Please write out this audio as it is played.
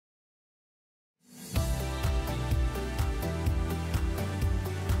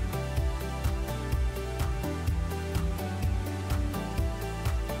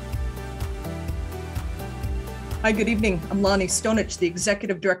Hi, good evening. I'm Lonnie Stonich, the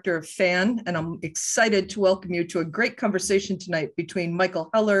Executive Director of FAN, and I'm excited to welcome you to a great conversation tonight between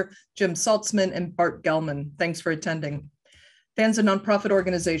Michael Heller, Jim Salzman, and Bart Gelman. Thanks for attending. FAN's a nonprofit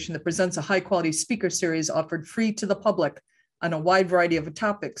organization that presents a high-quality speaker series offered free to the public on a wide variety of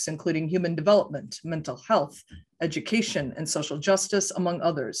topics, including human development, mental health, education, and social justice, among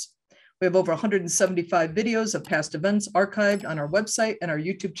others. We have over 175 videos of past events archived on our website and our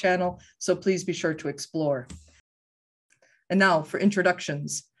YouTube channel, so please be sure to explore. And now for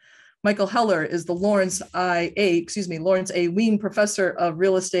introductions. Michael Heller is the Lawrence A. Wien Professor of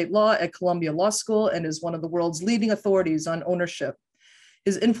Real Estate Law at Columbia Law School and is one of the world's leading authorities on ownership.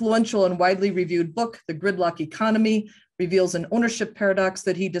 His influential and widely reviewed book, The Gridlock Economy, reveals an ownership paradox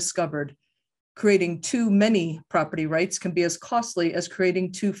that he discovered. Creating too many property rights can be as costly as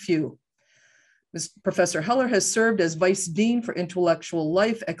creating too few. Professor Heller has served as Vice Dean for Intellectual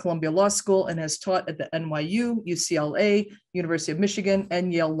Life at Columbia Law School and has taught at the NYU, UCLA, University of Michigan,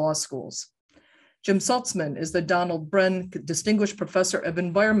 and Yale Law Schools. Jim Salzman is the Donald Bren Distinguished Professor of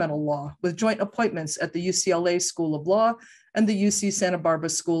Environmental Law with joint appointments at the UCLA School of Law and the UC Santa Barbara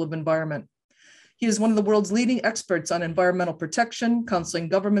School of Environment. He is one of the world's leading experts on environmental protection, counseling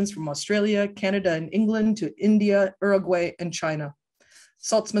governments from Australia, Canada, and England to India, Uruguay, and China.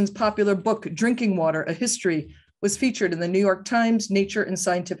 Salzman's popular book, Drinking Water, A History, was featured in the New York Times, Nature, and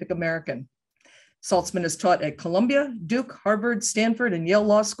Scientific American. Salzman is taught at Columbia, Duke, Harvard, Stanford, and Yale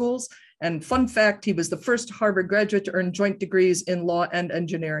Law Schools. And fun fact, he was the first Harvard graduate to earn joint degrees in law and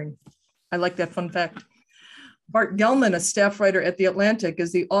engineering. I like that fun fact. Bart Gelman, a staff writer at The Atlantic,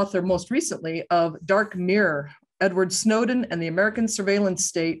 is the author most recently of Dark Mirror, Edward Snowden and the American Surveillance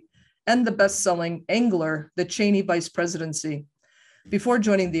State, and the best-selling Angler, The Cheney Vice Presidency. Before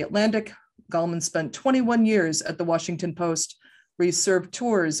joining The Atlantic, Gelman spent 21 years at the Washington Post, where he served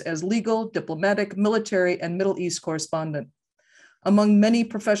tours as legal, diplomatic, military, and Middle East correspondent. Among many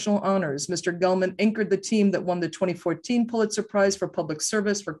professional honors, Mr. Gelman anchored the team that won the 2014 Pulitzer Prize for Public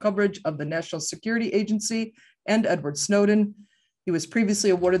Service for coverage of the National Security Agency and Edward Snowden. He was previously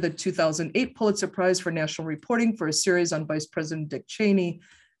awarded the 2008 Pulitzer Prize for National Reporting for a series on Vice President Dick Cheney.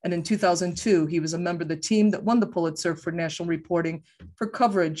 And in 2002, he was a member of the team that won the Pulitzer for National Reporting for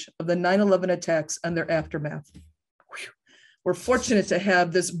coverage of the 9/11 attacks and their aftermath. Whew. We're fortunate to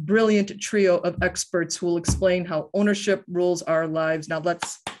have this brilliant trio of experts who will explain how ownership rules our lives. Now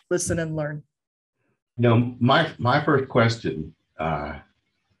let's listen and learn. You know, my first question, I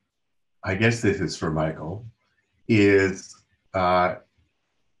guess this is for Michael, is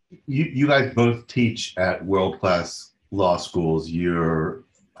you guys both teach at world-class law schools. You're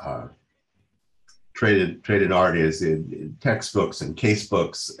traded art is in textbooks and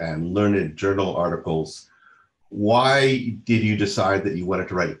casebooks and learned journal articles. Why did you decide that you wanted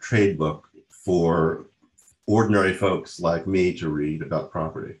to write a trade book for ordinary folks like me to read about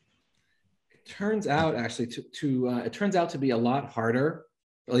property? It turns out actually it turns out to be a lot harder,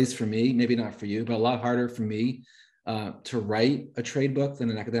 at least for me, maybe not for you, but a lot harder for me to write a trade book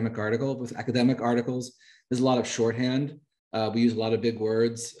than an academic article. With academic articles, there's a lot of shorthand. We use a lot of big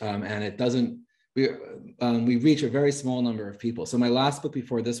words, and it doesn't. We reach a very small number of people. So my last book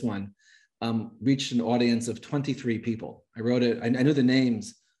before this one reached an audience of 23 people. I wrote it. I knew the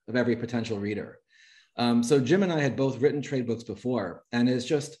names of every potential reader. So Jim and I had both written trade books before, and it's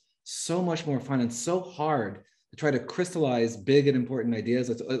just so much more fun and so hard to try to crystallize big and important ideas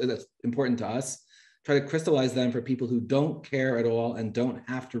that's important to us. Try to crystallize them for people who don't care at all and don't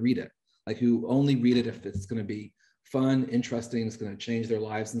have to read it, like who only read it if it's going to be fun, interesting, it's going to change their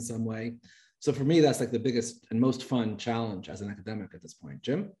lives in some way. So for me, that's like the biggest and most fun challenge as an academic at this point.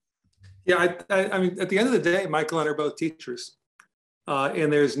 Jim? Yeah, I mean, at the end of the day, Michael and I are both teachers.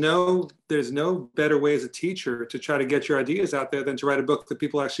 And there's no better way as a teacher to try to get your ideas out there than to write a book that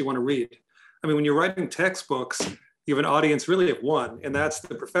people actually want to read. I mean, when you're writing textbooks, you have an audience really of one, and that's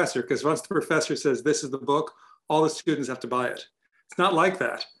the professor, because once the professor says, this is the book, all the students have to buy it. It's not like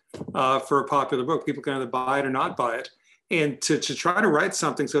that. For a popular book, people can either buy it or not buy it. And to try to write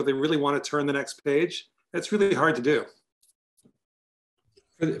something so they really want to turn the next page, that's really hard to do.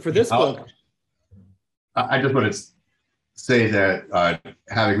 For this book, I just want to say that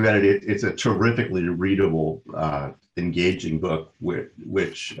having read it, it's a terrifically readable, engaging book,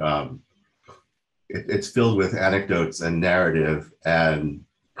 which it's filled with anecdotes and narrative and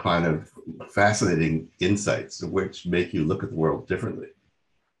kind of fascinating insights, which make you look at the world differently.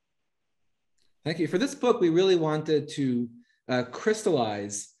 Thank you. For this book, we really wanted to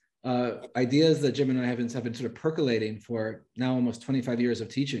crystallize ideas that Jim and I have been sort of percolating for now almost 25 years of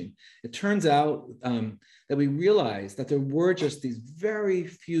teaching. It turns out that we realized that there were just these very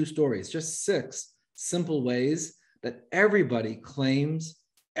few stories, just six simple ways that everybody claims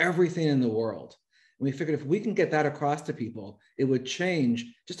everything in the world. And we figured if we can get that across to people, it would change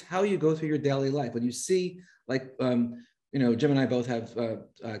just how you go through your daily life. When you see, like, you know, Jim and I both have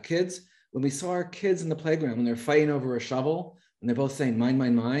kids. When we saw our kids in the playground, when they're fighting over a shovel and they're both saying, mine,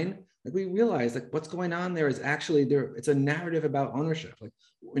 mine, mine, like we realized like what's going on there is actually there. It's a narrative about ownership. Like,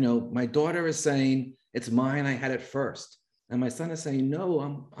 you know, my daughter is saying, it's mine, I had it first. And my son is saying,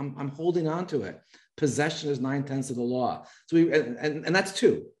 no, I'm holding on to it. Possession is 9/10 of the law. So and that's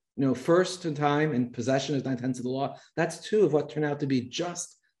two. You know, first in time and possession is 9/10 of the law. That's two of what turned out to be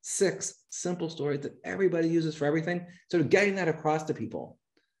just 6 simple stories that everybody uses for everything. So getting that across to people,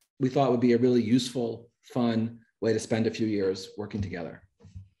 we thought would be a really useful, fun way to spend a few years working together.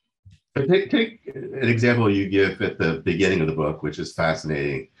 Take an example you give at the beginning of the book, which is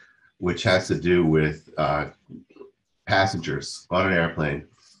fascinating, which has to do with passengers on an airplane.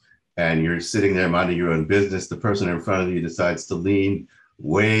 And you're sitting there minding your own business. The person in front of you decides to lean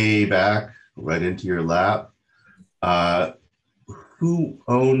way back right into your lap. Who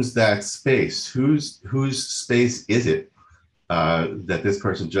owns that space? Whose space is it that this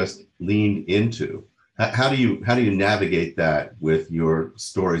person just leaned into? How do you navigate that with your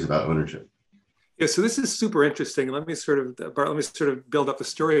stories about ownership? Yeah, so this is super interesting. Let me sort of build up the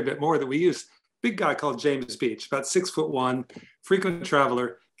story a bit more. That we use a big guy called James Beach, about 6'1", frequent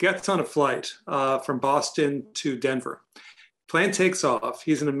traveler, gets on a flight from Boston to Denver. Plane takes off.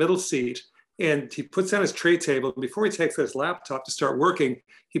 He's in the middle seat, and he puts down his tray table. Before he takes his laptop to start working,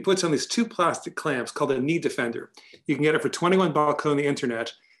 he puts on these 2 plastic clamps called a knee defender. You can get it for $21 on the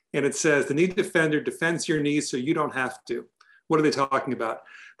internet. And it says, the knee defender defends your knees so you don't have to. What are they talking about?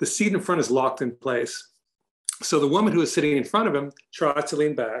 The seat in front is locked in place. So the woman who is sitting in front of him tries to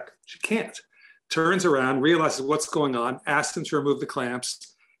lean back. She can't. Turns around, realizes what's going on, asks him to remove the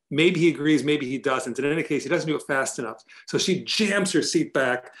clamps. Maybe he agrees, maybe he doesn't. In any case, he doesn't do it fast enough. So she jams her seat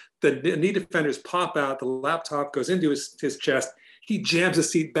back. The knee defenders pop out. The laptop goes into his chest. He jams the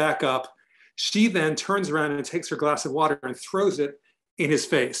seat back up. She then turns around and takes her glass of water and throws it in his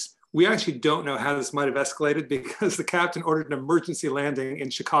face. We actually don't know how this might have escalated because the captain ordered an emergency landing in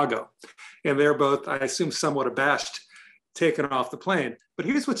Chicago. And they're both, I assume, somewhat abashed, taken off the plane. But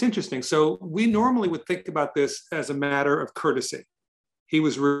here's what's interesting. So we normally would think about this as a matter of courtesy. He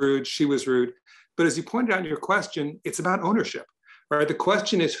was rude, she was rude. But as you pointed out in your question, it's about ownership, right? The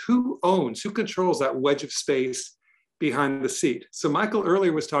question is who owns, who controls that wedge of space behind the seat? So Michael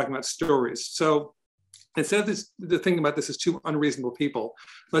earlier was talking about stories. So instead of the thing about this is 2 unreasonable people,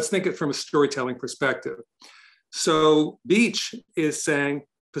 let's think it from a storytelling perspective. So Beach is saying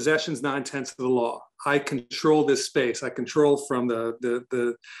possession's 9/10 of the law. I control this space. I control from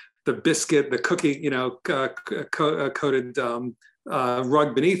the biscuit, the cookie, you know, coated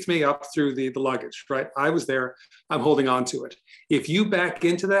rug beneath me up through the luggage, right? I was there. I'm holding on to it. If you back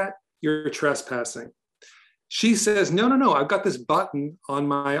into that, you're trespassing. She says, no, I've got this button on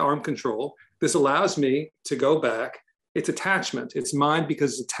my arm control. This allows me to go back. It's attachment. It's mine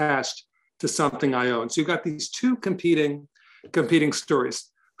because it's attached to something I own. So you've got these 2 competing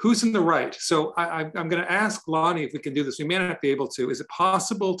stories. Who's in the right? So I'm going to ask Lonnie if we can do this. We may not be able to. Is it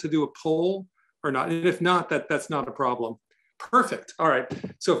possible to do a poll or not? And if not, that's not a problem. Perfect. All right.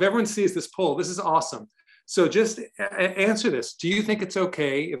 So if everyone sees this poll, this is awesome. So just answer this. Do you think it's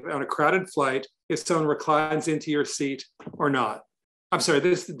okay if on a crowded flight, if someone reclines into your seat or not? I'm sorry,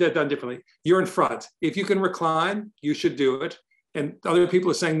 this is done differently. You're in front. If you can recline, you should do it. And other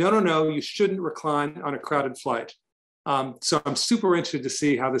people are saying, no, you shouldn't recline on a crowded flight. So I'm super interested to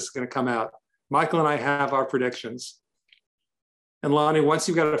see how this is going to come out. Michael and I have our predictions. And Lonnie, once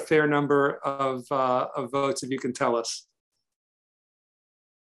you've got a fair number of votes, if you can tell us.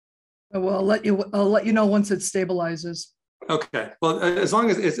 Well, I'll let you know once it stabilizes. Okay. Well, as long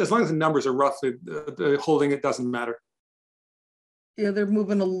as the numbers are roughly holding, it doesn't matter. Yeah, they're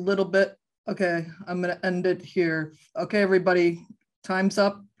moving a little bit. Okay, I'm going to end it here. Okay, everybody, time's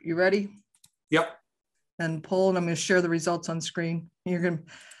up. You ready? Yep. And poll, and I'm going to share the results on screen. You're going to.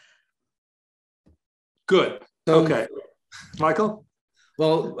 Good. Okay. Michael?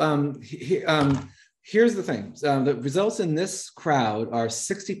 Well, here's the thing. The results in this crowd are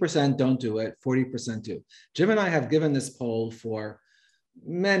 60% don't do it, 40% do. Jim and I have given this poll for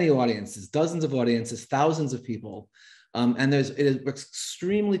many audiences, dozens of audiences, thousands of people. And it is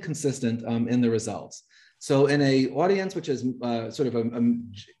extremely consistent in the results. So in a audience which is sort of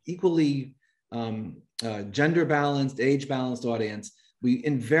equally gender balanced, age balanced audience, we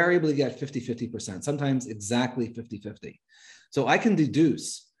invariably get 50-50%, sometimes exactly 50-50. So I can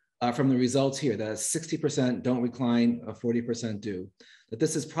deduce from the results here, that 60% don't recline, 40% do, that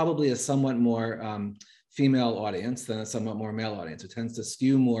this is probably a somewhat more female audience than a somewhat more male audience. It tends to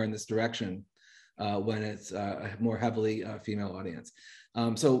skew more in this direction when it's a more heavily female audience.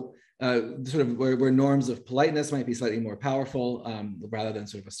 Sort of where norms of politeness might be slightly more powerful rather than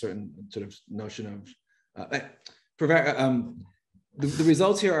sort of a certain sort of notion of, the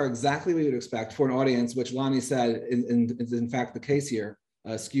results here are exactly what you would expect for an audience, which Lonnie said is in fact the case here,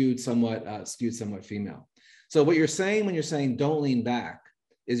 skewed somewhat female. So what you're saying when you're saying don't lean back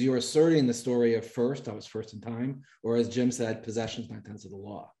is you're asserting the story of first, I was first in time, or as Jim said, possession is 9/10 of the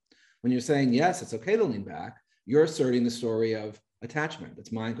law. When you're saying, yes, it's okay to lean back, you're asserting the story of attachment.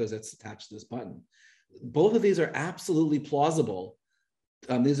 It's mine because it's attached to this button. Both of these are absolutely plausible.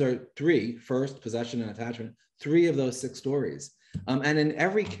 These are three: first, possession, and attachment, 3 of those 6 stories. And in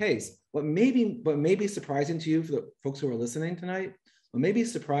every case, what may be surprising to you, for the folks who are listening tonight, what may be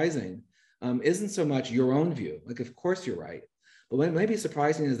surprising isn't so much your own view, like of course you're right, but what may be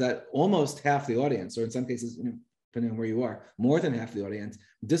surprising is that almost half the audience, or in some cases, depending on where you are, more than half the audience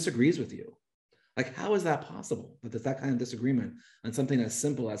disagrees with you. Like, how is that possible? That there's that kind of disagreement on something as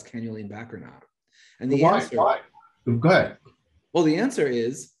simple as can you lean back or not? And the answer, why? Go ahead. Well, the answer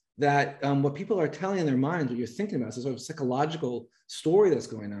is that what people are telling in their minds, what you're thinking about, is a sort of psychological story that's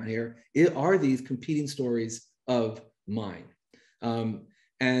going on here. Are these competing stories of mine?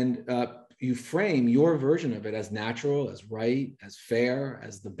 You frame your version of it as natural, as right, as fair,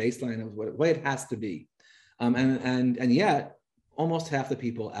 as the baseline of what it has to be. And yet, almost half the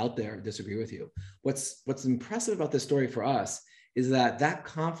people out there disagree with you. What's impressive about this story for us is that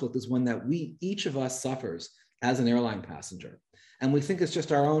conflict is one that each of us suffers as an airline passenger. And we think it's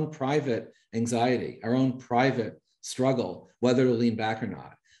just our own private anxiety, our own private struggle, whether to lean back or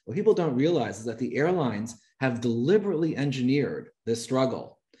not. What people don't realize is that the airlines have deliberately engineered this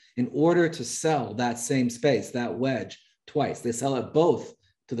struggle in order to sell that same space, that wedge, twice. They sell it both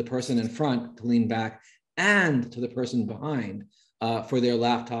to the person in front to lean back and to the person behind for their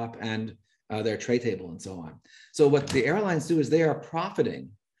laptop and their tray table and so on. So what the airlines do is they are profiting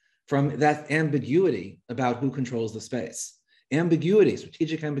from that ambiguity about who controls the space. Ambiguity,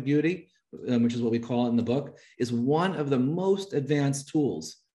 strategic ambiguity, which is what we call it in the book, is one of the most advanced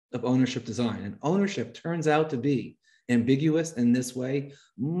tools of ownership design. And ownership turns out to be ambiguous in this way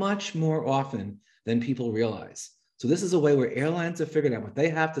much more often than people realize. So this is a way where airlines have figured out what they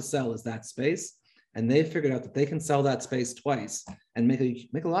have to sell is that space, and they've figured out that they can sell that space twice and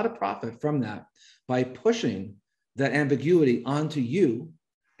make a lot of profit from that by pushing that ambiguity onto you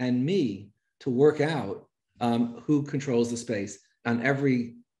and me to work out who controls the space on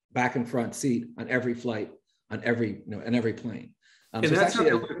every back and front seat, on every flight, on every plane. And so that's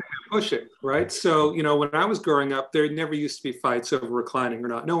actually pushing, right? So, when I was growing up, there never used to be fights over reclining or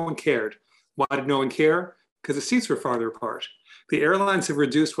not. No one cared. Why did no one care? Because the seats were farther apart. The airlines have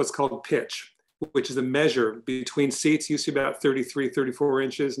reduced what's called pitch, which is a measure between seats. Used to be about 33, 34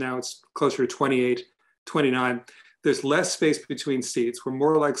 inches. Now it's closer to 28, 29. There's less space between seats. We're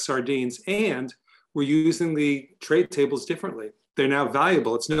more like sardines, and we're using the tray tables differently. They're now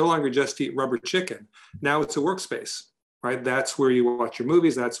valuable. It's no longer just to eat rubber chicken. Now it's a workspace, right? That's where you watch your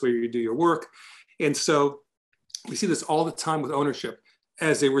movies. That's where you do your work. And so we see this all the time with ownership.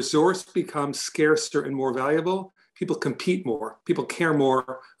 As a resource becomes scarcer and more valuable, people compete more. People care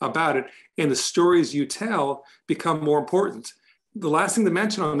more about it. And the stories you tell become more important. The last thing to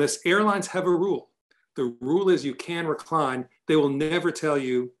mention on this, airlines have a rule. The rule is you can recline. They will never tell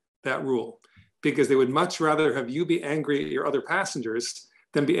you that rule, because they would much rather have you be angry at your other passengers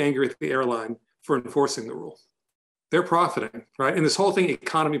than be angry at the airline for enforcing the rule. They're profiting, right? And this whole thing,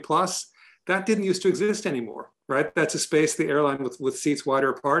 economy plus, that didn't used to exist anymore, right? That's a space, the airline with seats wider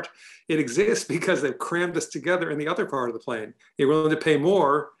apart. It exists because they've crammed us together in the other part of the plane. You're willing to pay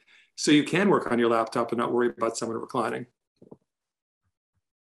more so you can work on your laptop and not worry about someone reclining.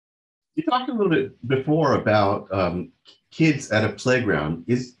 You talked a little bit before about kids at a playground.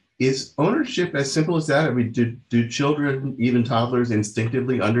 Is ownership as simple as that? I mean, do children, even toddlers,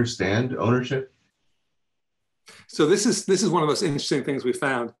 instinctively understand ownership? So this is one of the most interesting things we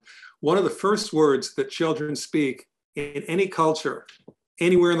found. One of the first words that children speak in any culture,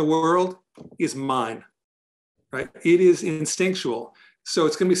 anywhere in the world, is mine, right? It is instinctual. So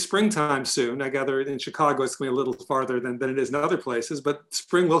it's going to be springtime soon. I gather in Chicago, it's going to be a little farther than it is in other places, but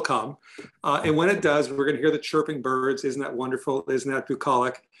spring will come. And when it does, we're going to hear the chirping birds. Isn't that wonderful? Isn't that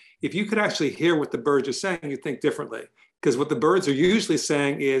bucolic? If you could actually hear what the birds are saying, you'd think differently. Because what the birds are usually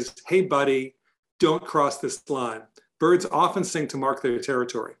saying is, hey, buddy, don't cross this line. Birds often sing to mark their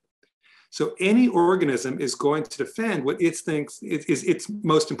territory. So any organism is going to defend what it thinks is its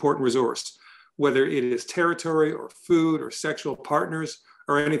most important resource, whether it is territory or food or sexual partners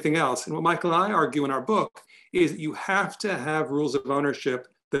or anything else. And what Michael and I argue in our book is that you have to have rules of ownership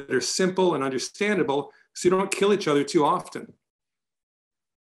that are simple and understandable so you don't kill each other too often.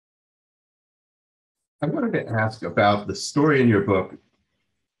 I wanted to ask about the story in your book.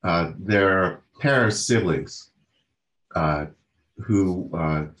 There are a pair of siblings who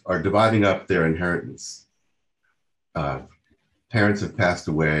are dividing up their inheritance. Parents have passed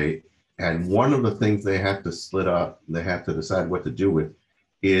away, and one of the things they have to split up, they have to decide what to do with,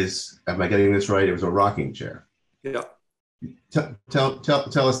 is, am I getting this right? It was a rocking chair. Yeah. Tell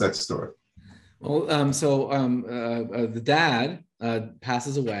us that story. Well, the dad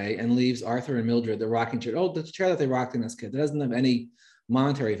passes away and leaves Arthur and Mildred the rocking chair. Oh, the chair that they rocked in as kids. It doesn't have any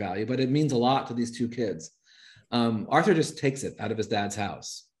monetary value, but it means a lot to these two kids. Arthur just takes it out of his dad's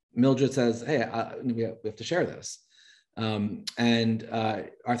house. Mildred says, hey, we have to share this. And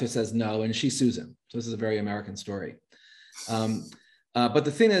Arthur says no, and she sues him. So this is a very American story. But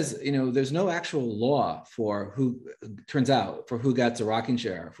the thing is, there's no actual law for who gets a rocking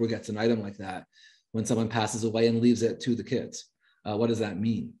chair, who gets an item like that when someone passes away and leaves it to the kids. What does that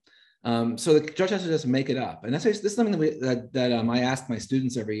mean? So the judge has to just make it up. And this is something that I ask my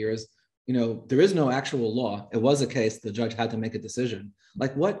students every year is, there is no actual law. It was a case the judge had to make a decision.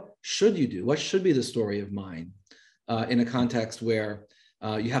 Like, what should you do? What should be the story of mine in a context where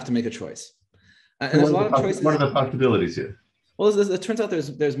you have to make a choice? And there's a lot of choices. What are the possibilities here? Well, it turns out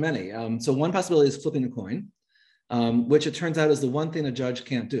there's many. So one possibility is flipping a coin, which it turns out is the one thing a judge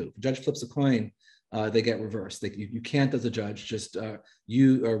can't do. If a judge flips a coin, they get reversed. You can't, as a judge, just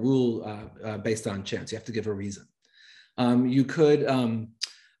rule based on chance. You have to give a reason. You could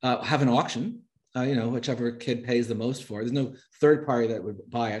have an auction, whichever kid pays the most for it. There's no third party that would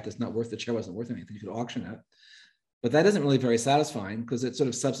buy it. That's not worth, the chair wasn't worth anything. You could auction it. But that isn't really very satisfying because it sort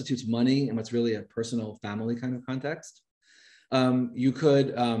of substitutes money in what's really a personal family kind of context. You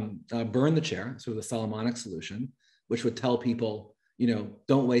could burn the chair, sort of the Solomonic solution, which would tell people,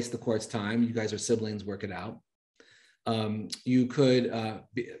 don't waste the court's time. You guys are siblings, work it out. You could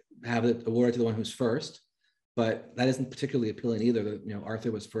have it awarded to the one who's first, but that isn't particularly appealing either.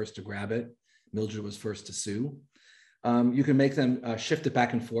 Arthur was first to grab it. Mildred was first to sue. You can make them shift it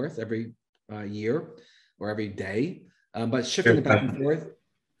back and forth every year or every day, but shifting it back and forth,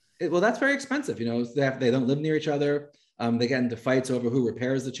 that's very expensive. They don't live near each other. They get into fights over who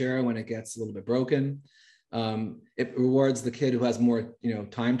repairs the chair when it gets a little bit broken. It rewards the kid who has more,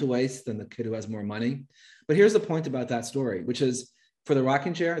 time to waste than the kid who has more money. But here's the point about that story, which is for the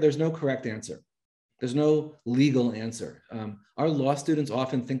rocking chair, there's no correct answer. There's no legal answer. Our law students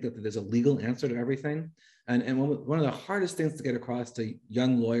often think that there's a legal answer to everything. And one of the hardest things to get across to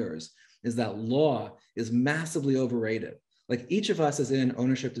young lawyers is that law is massively overrated. Like, each of us is in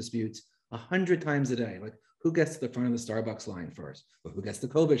ownership disputes 100 times a day. Like, who gets to the front of the Starbucks line first? Or who gets the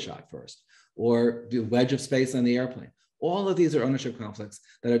COVID shot first? Or the wedge of space on the airplane? All of these are ownership conflicts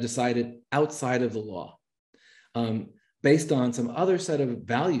that are decided outside of the law, based on some other set of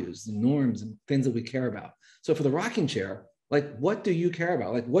values, and norms, and things that we care about. So for the rocking chair, like, what do you care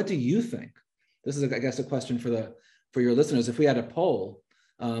about? Like, what do you think? This is, I guess, a question for your listeners. If we had a poll,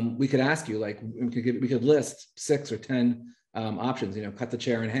 we could ask you, like, we could list 6 or 10 options. Cut the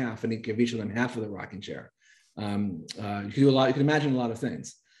chair in half and give each of them half of the rocking chair. You could do a lot. You can imagine a lot of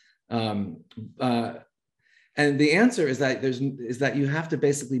things. And the answer is that you have to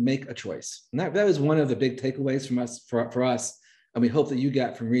basically make a choice. And that was one of the big takeaways from us, for us, and we hope that you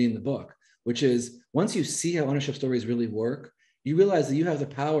get from reading the book, which is, once you see how ownership stories really work, you realize that you have the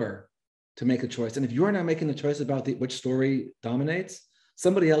power to make a choice. And if you're not making the choice about which story dominates,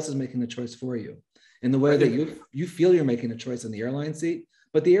 somebody else is making the choice for you, in the way that you feel you're making a choice in the airline seat,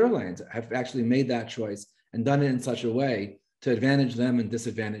 but the airlines have actually made that choice and done it in such a way to advantage them and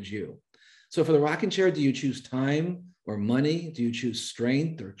disadvantage you. So for the rocking chair, do you choose time or money? Do you choose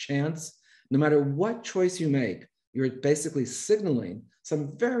strength or chance? No matter what choice you make, you're basically signaling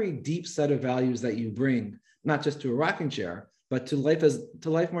some very deep set of values that you bring, not just to a rocking chair, but to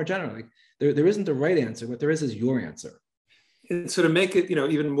life more generally. There isn't a right answer. What there is your answer. And so to make it,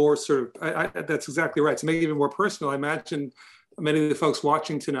 even more sort of, that's exactly right. To make it even more personal, I imagine many of the folks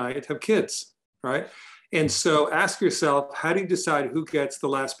watching tonight have kids, right? And so ask yourself, how do you decide who gets the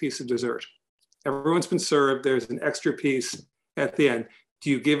last piece of dessert? Everyone's been served. There's an extra piece at the end. Do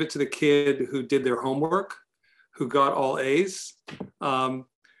you give it to the kid who did their homework, who got all A's,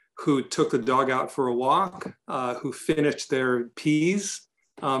 who took the dog out for a walk, who finished their P's?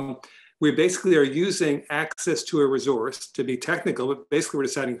 We basically are using access to a resource, to be technical, but basically we're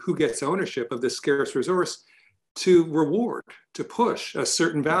deciding who gets ownership of this scarce resource to reward, to push a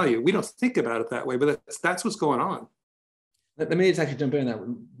certain value. We don't think about it that way, but that's what's going on. Let me just actually jump in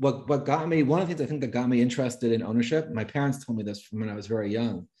on that. What got me, one of the things I think that got me interested in ownership, my parents told me this from when I was very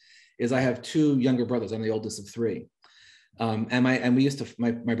young, is I have two younger brothers. I'm the oldest of three. And we used to,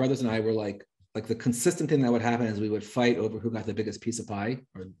 my brothers and I were like the consistent thing that would happen is we would fight over who got the biggest piece of pie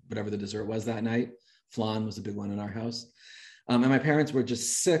or whatever the dessert was that night. Flan was a big one in our house. And my parents were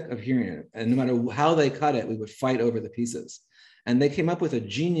just sick of hearing it. And no matter how they cut it, we would fight over the pieces. And they came up with a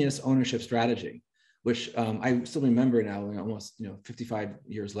genius ownership strategy, which I still remember now, almost 55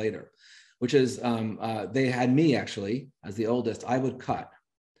 years later, which is they had me actually, as the oldest, I would cut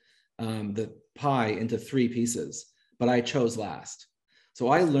the pie into 3 pieces, but I chose last. So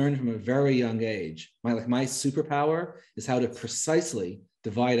I learned from a very young age, my superpower is how to precisely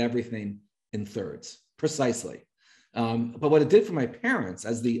divide everything in thirds, precisely. But what it did for my parents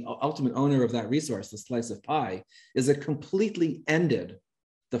as the ultimate owner of that resource, the slice of pie, is it completely ended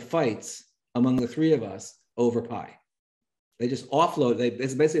the fights among the 3 of us over pie. They just offload,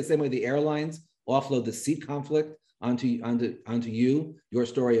 it's basically the same way the airlines offload the seat conflict onto you, your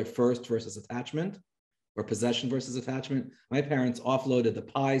story of first versus attachment, or possession versus attachment. My parents offloaded the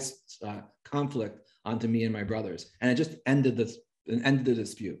pie conflict onto me and my brothers, and it just ended the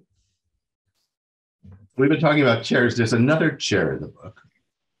dispute. We've been talking about chairs. There's another chair in the book,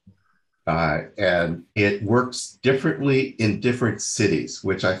 and it works differently in different cities,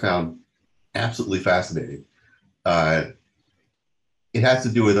 which I found absolutely fascinating. It has to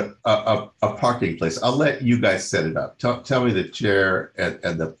do with a parking place. I'll let you guys set it up. Tell me the chair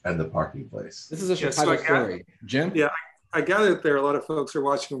and the parking place. This is a Chicago story. Jim? Yeah, I gather that there are a lot of folks who are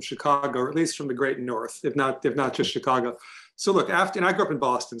watching from Chicago, or at least from the Great North, if not just Chicago. So look, and I grew up in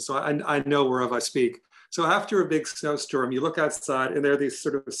Boston, so I know whereof I speak. So after a big snowstorm, you look outside and there are these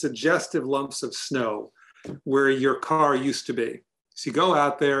sort of suggestive lumps of snow where your car used to be. So you go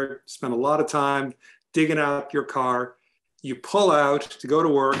out there, spend a lot of time digging out your car, you pull out to go to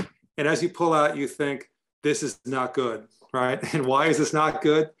work, and as you pull out, you think, this is not good, right? And why is this not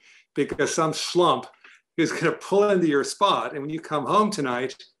good? Because some schlump is gonna pull into your spot, and when you come home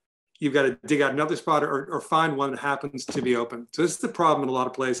tonight, you've got to dig out another spot or find one that happens to be open. So this is the problem in a lot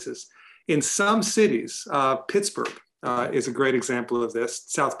of places. In some cities, Pittsburgh is a great example of this,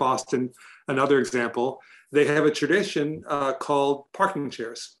 South Boston, another example. They have a tradition called parking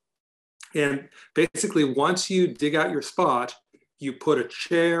chairs. And basically, once you dig out your spot, you put a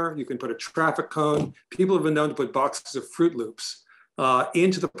chair, you can put a traffic cone. People have been known to put boxes of Fruit Loops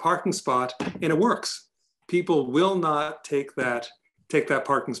into the parking spot, and it works. People will not take that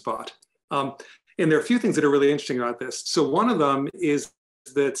parking spot. And there are a few things that are really interesting about this. So one of them is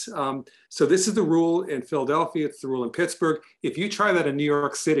that, so this is the rule in Philadelphia, it's the rule in Pittsburgh. If you try that in New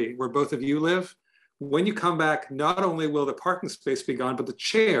York City, where both of you live, when you come back, not only will the parking space be gone, but the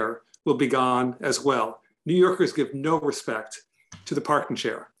chair will be gone as well. New Yorkers give no respect to the parking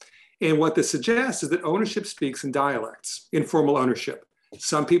chair. And what this suggests is that ownership speaks in dialects, informal ownership.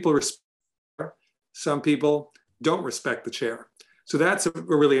 Some people respect, some people don't respect the chair. So that's a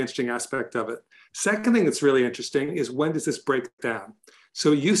really interesting aspect of it. Second thing that's really interesting is, when does this break down?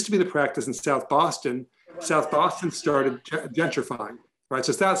 So it used to be the practice in South Boston. South Boston started gentrifying, right?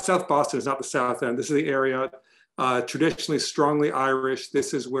 So South Boston is not the South End. This is the area traditionally strongly Irish.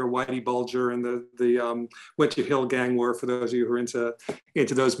 This is where Whitey Bulger and the Winter Hill Gang were, for those of you who are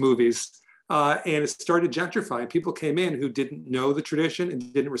into those movies. And it started gentrifying. People came in who didn't know the tradition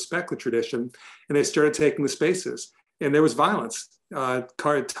and didn't respect the tradition, and they started taking the spaces. And there was violence.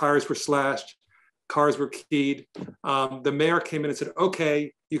 Tires were slashed, cars were keyed. The mayor came in and said,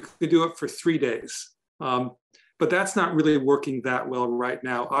 okay, you can do it for 3 days. But that's not really working that well right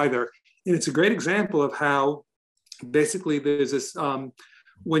now either. And it's a great example of how basically there's this,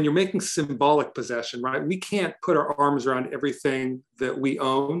 when you're making symbolic possession, right? We can't put our arms around everything that we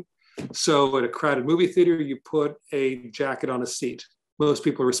own. So at a crowded movie theater, you put a jacket on a seat. Most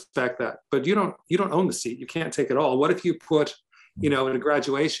people respect that, but you don't own the seat. You can't take it all. What if you put, in a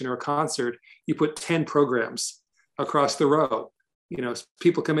graduation or a concert, you put 10 programs across the row?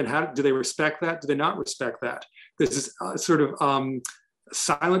 People come in, do they respect that? Do they not respect that? There's this sort of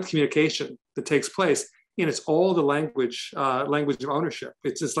silent communication that takes place, and it's all the language of ownership.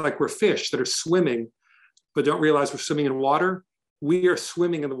 It's just like we're fish that are swimming, but don't realize we're swimming in water. We are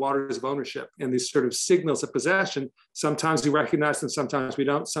swimming in the waters of ownership, and these sort of signals of possession, sometimes we recognize them, sometimes we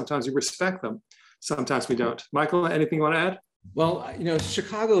don't, sometimes we respect them, sometimes we don't. Michael, anything you want to add? Well,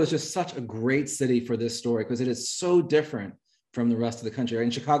 Chicago is just such a great city for this story, because it is so different from the rest of the country.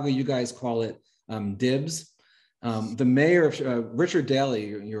 In Chicago, you guys call it dibs. The mayor, Richard Daley,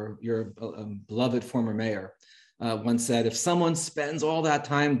 your beloved former mayor, once said, if someone spends all that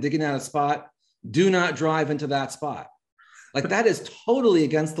time digging out a spot, do not drive into that spot. Like that is totally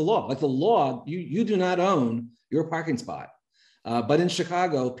against the law. Like the law, you do not own your parking spot. But in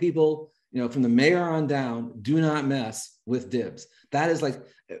Chicago, people, from the mayor on down, do not mess with dibs. That is like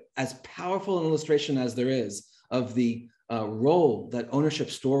as powerful an illustration as there is of the role that ownership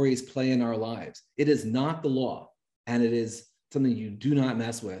stories play in our lives. It is not the law, and it is something you do not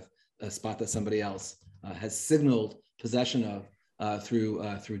mess with, a spot that somebody else has signaled possession of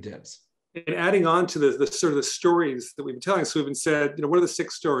through dibs. And adding on to the sort of the stories that we've been telling, so we've been said, what are the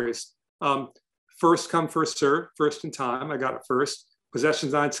 6 stories? First come, first serve, first in time, I got it first.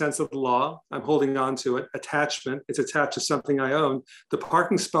 Possession's 9 cents of the law, I'm holding on to it. Attachment, it's attached to something I own. The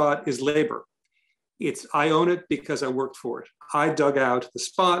parking spot is labor. I own it because I worked for it. I dug out the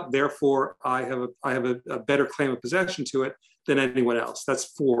spot, therefore I have a better claim of possession to it than anyone else. That's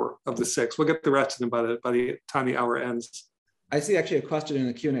 4 of the 6. We'll get the rest of them by the time the hour ends. I see actually a question in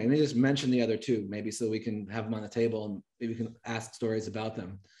the Q&A. Let me just mention the other 2, maybe so we can have them on the table and maybe we can ask stories about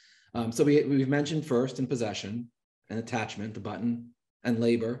them. So we've mentioned first in possession and attachment, the button, and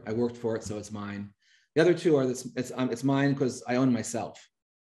labor. I worked for it, so it's mine. The other 2 are it's mine because I own myself.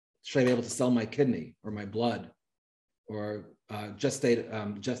 Should I be able to sell my kidney or my blood or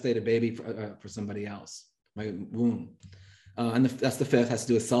gestate a baby for somebody else, my womb? And that's the 5th, has to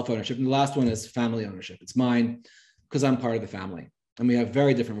do with self-ownership. And the last one is family ownership. It's mine because I'm part of the family. And we have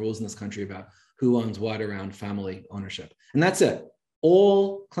very different rules in this country about who owns what around family ownership. And that's it.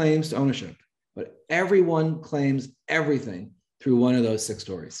 All claims to ownership, but everyone claims everything through one of those 6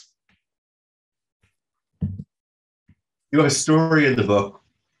 stories. You have a story in the book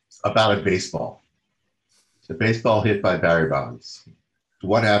about a baseball. It's a baseball hit by Barry Bonds.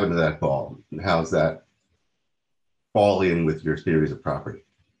 What happened to that ball? And how's that fall in with your theories of property?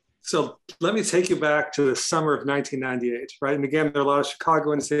 So let me take you back to the summer of 1998, right? And again, there are a lot of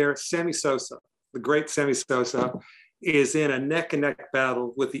Chicagoans there. Sammy Sosa, the great Sammy Sosa, is in a neck-and-neck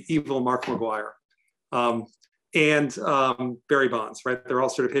battle with the evil Mark McGwire and Barry Bonds, right? They're all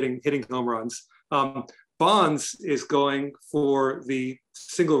sort of hitting home runs. Bonds is going for the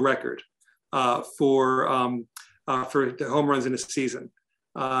single record for the home runs in a season.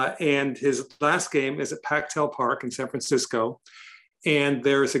 And his last game is at Pactel Park in San Francisco. And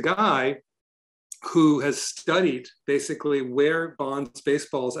there's a guy who has studied basically where Bonds'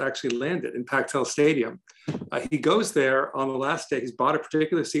 baseballs actually landed in Pactel Stadium. He goes there on the last day. He's bought a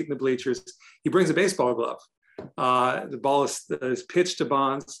particular seat in the bleachers. He brings a baseball glove. The ball is pitched to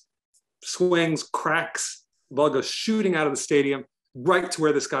Bonds, swings, cracks. The ball goes shooting out of the stadium right to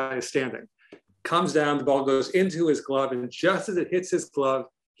where this guy is standing. Comes down, the ball goes into his glove, and just as it hits his glove,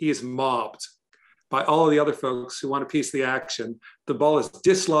 he is mobbed by all of the other folks who want a piece of the action. The ball is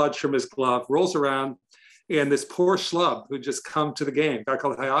dislodged from his glove, rolls around, and this poor schlub who just come to the game, a guy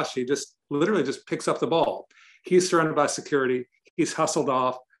called Hayashi, just literally just picks up the ball. He's surrounded by security. He's hustled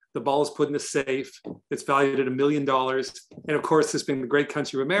off. The ball is put in a safe. It's valued at $1 million. And of course, this being the great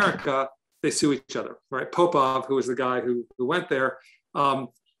country of America, they sue each other, right? Popov, who was the guy who went there,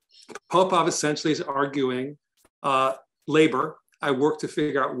 Popov essentially is arguing labor. I worked to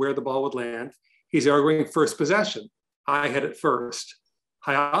figure out where the ball would land. He's arguing first possession. I had it first.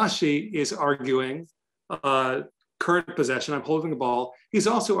 Hayashi is arguing current possession. I'm holding the ball. He's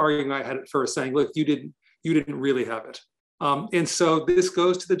also arguing I had it first, saying, look, you didn't really have it. And so this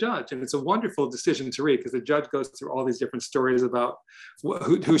goes to the judge, and it's a wonderful decision to read because the judge goes through all these different stories about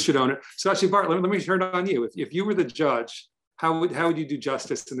who should own it. So actually, Bart, let me turn it on you. If you were the judge, how would you do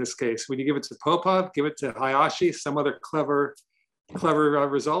justice in this case? Would you give it to Popov, give it to Hayashi, some other clever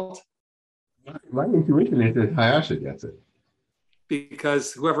result? My intuition is that Hayashi gets it.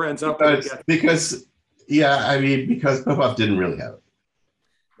 Because whoever ends up with it because Popov didn't really have it.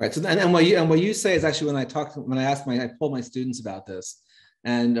 Right. So and what you say is actually I told my students about this,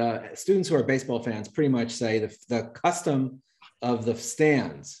 and students who are baseball fans pretty much say the custom of the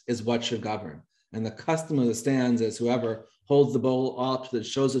stands is what should govern, and the custom of the stands is whoever holds the ball up that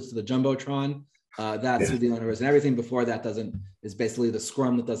shows it to the jumbotron. That's who the owner is, and everything before that is basically the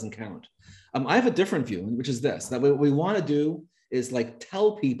scrum that doesn't count. I have a different view, which is this: that what we want to do is like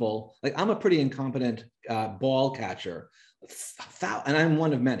tell people, like I'm a pretty incompetent ball catcher. And I'm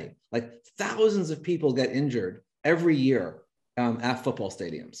one of many, like thousands of people get injured every year at football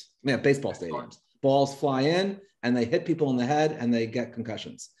stadiums, baseball stadiums. Balls fly in and they hit people in the head and they get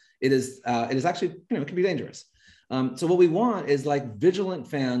concussions. It is actually, it can be dangerous. So what we want is like vigilant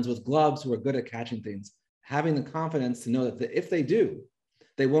fans with gloves who are good at catching things having the confidence to know that if they do,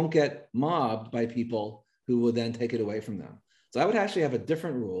 they won't get mobbed by people who will then take it away from them. So I would actually have a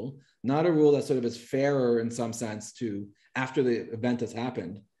different rule, not a rule that sort of is fairer in some sense to after the event has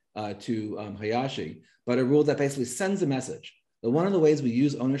happened to Hayashi, but a rule that basically sends a message. But one of the ways we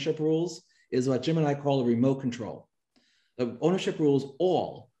use ownership rules is what Jim and I call a remote control. The ownership rules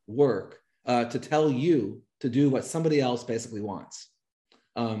all work to tell you to do what somebody else basically wants.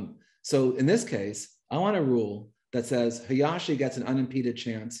 So in this case, I want a rule that says Hayashi gets an unimpeded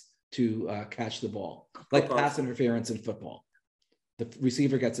chance to catch the ball, like pass interference in football. The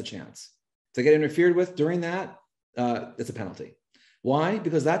receiver gets a chance. If they get interfered with during that, it's a penalty. Why?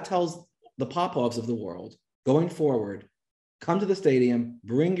 Because that tells the Popovs of the world, going forward, come to the stadium,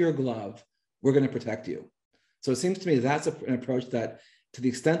 bring your glove, we're going to protect you. So it seems to me that's an approach that, to the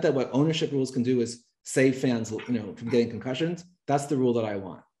extent that what ownership rules can do is save fans, from getting concussions, that's the rule that I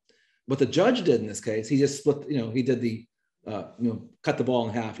want. What the judge did in this case, he just split, he did the, cut the ball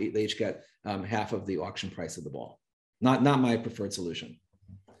in half. They each get half of the auction price of the ball. Not my preferred solution.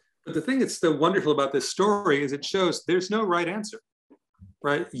 But the thing that's so wonderful about this story is it shows there's no right answer,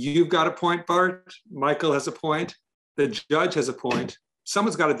 right? You've got a point, Bart. Michael has a point. The judge has a point.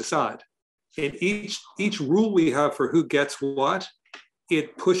 Someone's got to decide. And each rule we have for who gets what,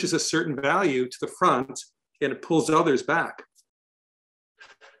 it pushes a certain value to the front and it pulls others back.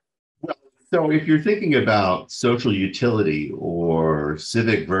 So if you're thinking about social utility or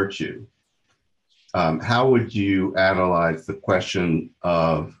civic virtue, how would you analyze the question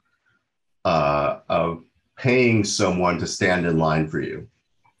of paying someone to stand in line for you,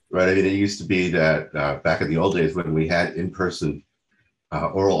 right? I mean, it used to be that back in the old days when we had in-person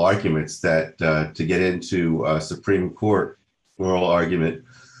oral arguments that to get into a Supreme Court oral argument,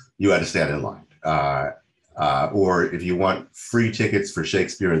 you had to stand in line. Or if you want free tickets for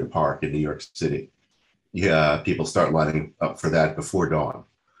Shakespeare in the Park in New York City, people start lining up for that before dawn.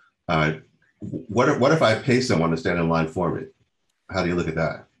 What if I pay someone to stand in line for me? How do you look at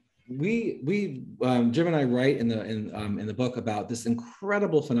that? Jim and I write in the book about this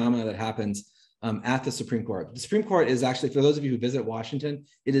incredible phenomena that happens at the Supreme Court. The Supreme Court is actually, for those of you who visit Washington,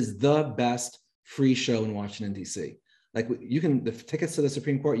 it is the best free show in Washington, D.C. Like the tickets to the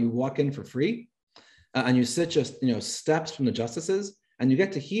Supreme Court, you walk in for free. And you sit just steps from the justices, and you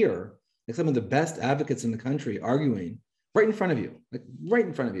get to hear like some of the best advocates in the country arguing right in front of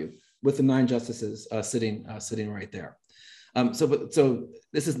you, with the 9 justices sitting right there. So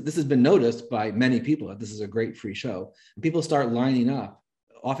this has been noticed by many people that this is a great free show. And people start lining up,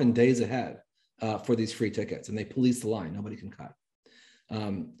 often days ahead, for these free tickets, and they police the line. Nobody can cut.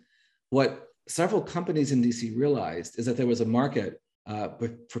 What several companies in DC realized is that there was a market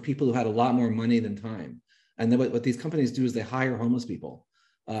for people who had a lot more money than time. And then what these companies do is they hire homeless people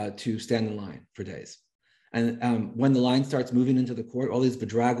to stand in line for days. And when the line starts moving into the court, all these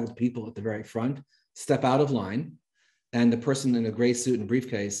bedraggled people at the very front step out of line, and the person in a gray suit and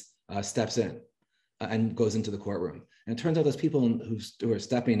briefcase steps in and goes into the courtroom. And it turns out those people who are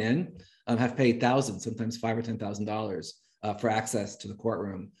stepping in have paid thousands, sometimes $5,000 or $10,000 for access to the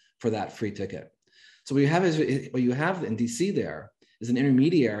courtroom for that free ticket. So what you have in DC there is an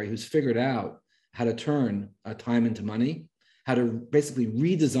intermediary who's figured out how to turn time into money, how to basically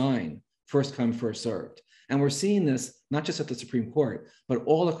redesign first come, first served. And we're seeing this not just at the Supreme Court, but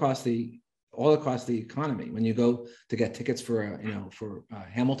all across the economy. When you go to get tickets for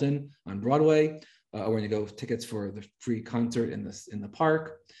Hamilton on Broadway, or when you go tickets for the free concert in the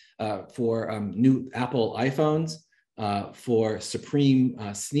park, for new Apple iPhones, for Supreme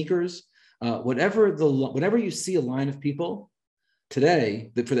sneakers, whatever you see a line of people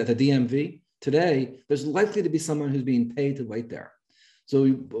today, for the DMV, today, there's likely to be someone who's being paid to wait there. So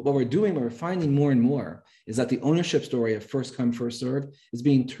what we're finding more and more is that the ownership story of first come, first served is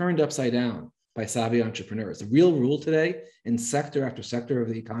being turned upside down by savvy entrepreneurs. The real rule today in sector after sector of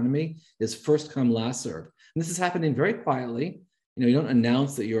the economy is first come, last served. And this is happening very quietly. You don't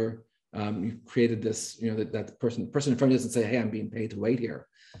announce that you've created this, that the person in front of you doesn't say, hey, I'm being paid to wait here.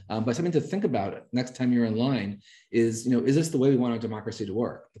 But something to think about it next time you're in line is this the way we want our democracy to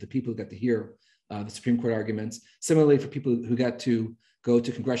work? The people who get to hear the Supreme Court arguments. Similarly, for people who get to go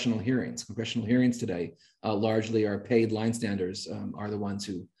to congressional hearings. Congressional hearings today largely are paid line standers are the ones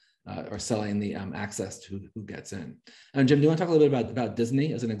who are selling the access to who gets in. And Jim, do you want to talk a little bit about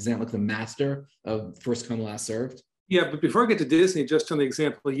Disney as an example, like the master of first come, last served? Yeah, but before I get to Disney, just on the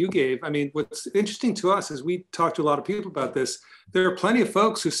example you gave, I mean, what's interesting to us is we talk to a lot of people about this. There are plenty of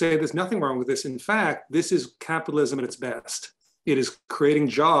folks who say there's nothing wrong with this. In fact, this is capitalism at its best. It is creating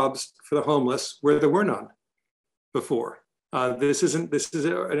jobs for the homeless where there were none before. This is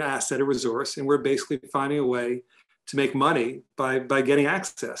an asset, a resource, and we're basically finding a way to make money by getting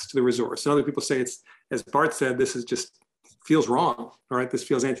access to the resource. And other people say it's, as Bart said, this is just feels wrong. All right, this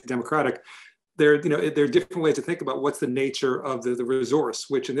feels anti-democratic. There are different ways to think about what's the nature of the resource,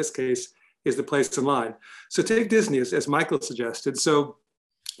 which in this case is the place in line. So take Disney, as Michael suggested. So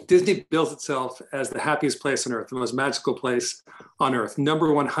Disney bills itself as the happiest place on earth, the most magical place on earth,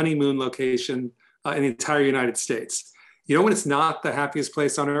 #1 honeymoon location in the entire United States. You know when it's not the happiest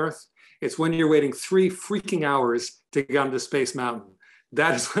place on earth? It's when you're waiting 3 freaking hours to get onto Space Mountain.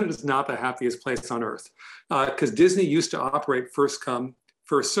 That is when it is not the happiest place on earth. Because Disney used to operate first come,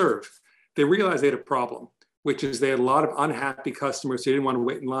 first serve. They realized they had a problem, which is they had a lot of unhappy customers who didn't want to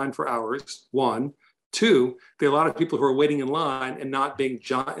wait in line for hours, 1. 2, there are a lot of people who are waiting in line and not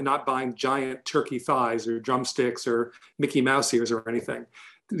buying giant turkey thighs or drumsticks or Mickey Mouse ears or anything.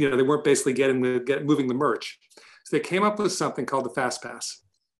 They weren't basically moving the merch. So they came up with something called the Fast Pass.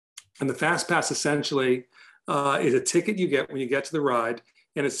 And the Fast Pass essentially is a ticket you get when you get to the ride.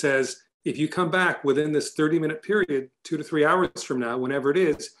 And it says, if you come back within this 30-minute period, 2 to 3 hours from now, whenever it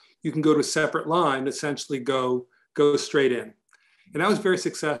is, you can go to a separate line, essentially go straight in. And that was very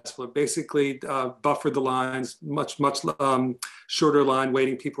successful. It basically buffered the lines, much shorter line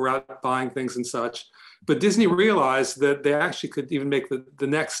waiting. People were out buying things and such. But Disney realized that they actually could even make the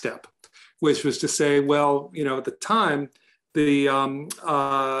next step, which was to say, well, at the time, the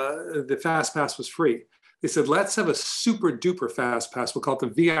Fast Pass was free. They said, let's have a super duper Fast Pass. We'll call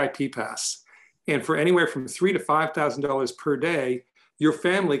it the VIP Pass. And for anywhere from $3,000 to $5,000 per day, your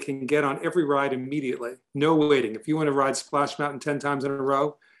family can get on every ride immediately, no waiting. If you want to ride Splash Mountain 10 times in a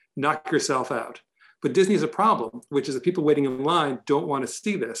row, knock yourself out. But Disney has a problem, which is that people waiting in line don't want to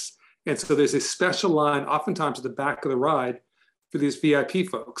see this. And so there's a special line, oftentimes at the back of the ride, for these VIP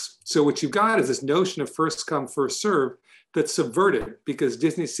folks. So what you've got is this notion of first come, first serve that's subverted because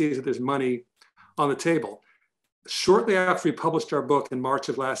Disney sees that there's money on the table. Shortly after we published our book in March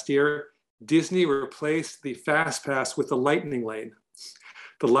of last year, Disney replaced the Fast Pass with the Lightning Lane.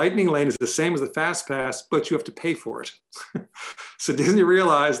 The Lightning Lane is the same as the Fast Pass, but you have to pay for it. So Disney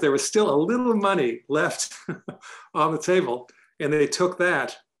realized there was still a little money left on the table, and they took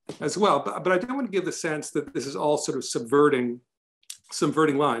that as well. But I don't want to give the sense that this is all sort of subverting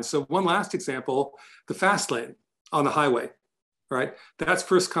lines. So one last example, the fast lane on the highway, right? That's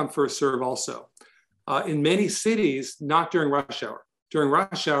first come, first serve also. In many cities, not during rush hour. During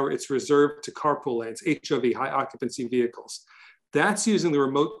rush hour, it's reserved to carpool lanes, HOV, high occupancy vehicles. That's using the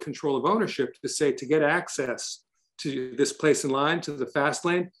remote control of ownership to say, to get access to this place in line, to the fast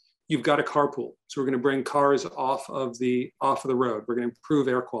lane, you've got a carpool. So we're going to bring cars off of the road. We're going to improve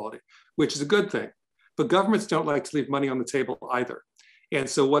air quality, which is a good thing. But governments don't like to leave money on the table either. And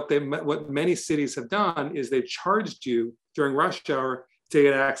so what many cities have done is they've charged you during rush hour to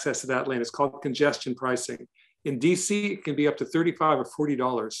get access to that lane. It's called congestion pricing. In DC, it can be up to $35 or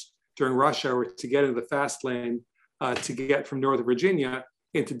 $40 during rush hour to get into the fast lane, to get from Northern Virginia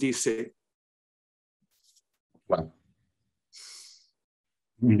into DC. Wow.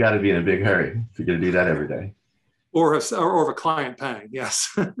 You got to be in a big hurry if you're going to do that every day. Or of a client paying, yes.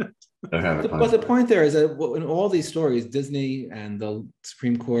 But the point there is that in all these stories, Disney and the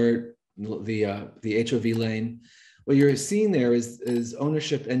Supreme Court, the HOV lane, what you're seeing there is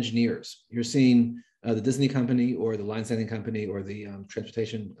ownership engineers. You're seeing the Disney company or the line sending company or the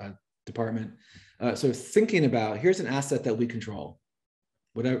transportation department sort of thinking about, here's an asset that we control,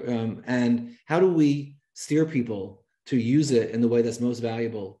 whatever, and how do we steer people to use it in the way that's most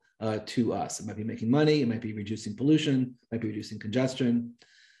valuable to us? It might be making money, it might be reducing pollution, it might be reducing congestion.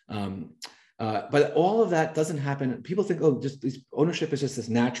 But all of that doesn't happen. People think, oh, ownership is just this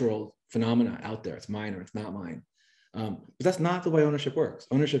natural phenomena out there. It's mine or it's not mine. But that's not the way ownership works.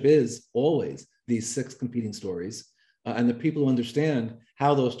 Ownership is always these 6 competing stories. And the people who understand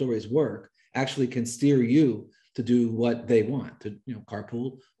how those stories work actually can steer you to do what they want, to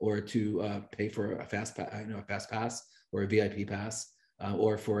carpool or to pay for a fast pass or a VIP pass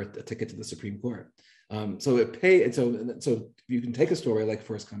or for a ticket to the Supreme Court. So you can take a story like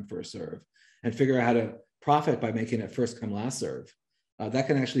first come, first serve and figure out how to profit by making it first come, last serve. That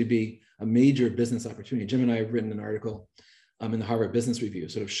can actually be a major business opportunity. Jim and I have written an article in the Harvard Business Review,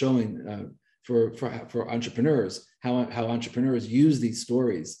 sort of showing for entrepreneurs how entrepreneurs use these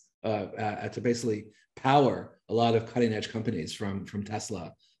stories to basically power a lot of cutting edge companies from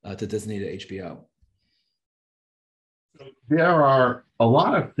Tesla to Disney to HBO. There are a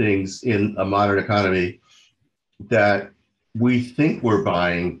lot of things in a modern economy that we think we're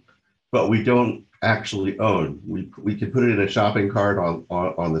buying, but we don't actually own. We can put it in a shopping cart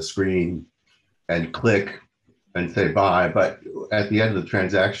on the screen and click, and say buy, but at the end of the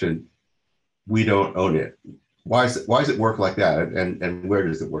transaction, we don't own it. Why does it work like that? And where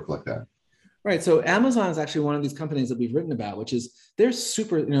does it work like that? Right. So Amazon is actually one of these companies that we've written about, which is they're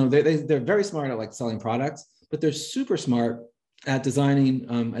super, they're very smart at like selling products, but they're super smart at designing,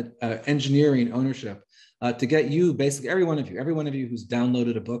 engineering ownership to get you, basically every one of you who's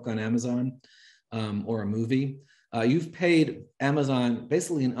downloaded a book on Amazon or a movie, you've paid Amazon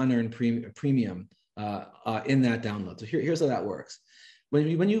basically an unearned premium in that download. So here's how that works. When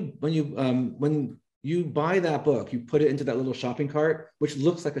you buy that book, you put it into that little shopping cart, which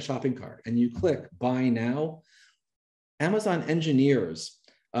looks like a shopping cart, and you click buy now. Amazon engineers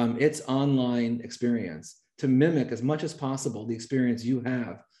its online experience to mimic as much as possible the experience you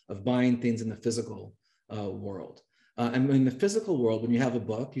have of buying things in the physical world. And in the physical world, when you have a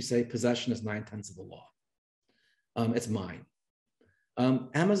book, you say possession is 9/10 of the law. It's mine.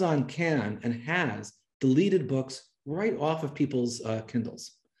 Amazon can and has deleted books right off of people's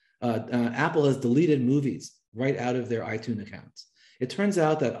Kindles. Apple has deleted movies right out of their iTunes accounts. It turns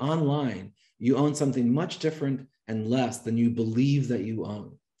out that online, you own something much different and less than you believe that you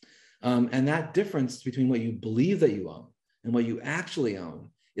own. And that difference between what you believe that you own and what you actually own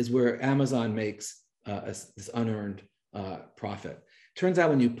is where Amazon makes this unearned profit. Turns out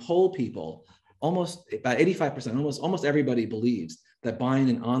when you poll people, about 85%, almost everybody believes that buying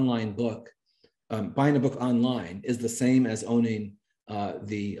a book online is the same as owning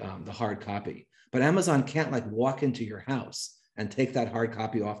the hard copy. But Amazon can't like walk into your house and take that hard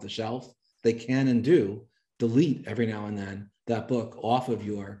copy off the shelf. They can and do delete every now and then that book off of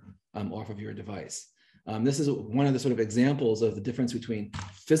your device. This is one of the sort of examples of the difference between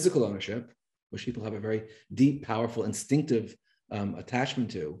physical ownership, which people have a very deep, powerful, instinctive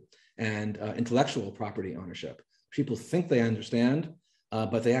attachment to, and intellectual property ownership. People think they understand,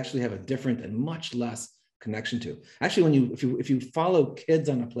 but they actually have a different and much less connection to. Actually, if you follow kids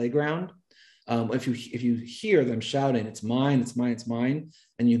on a playground, if you hear them shouting, "It's mine, it's mine, it's mine,"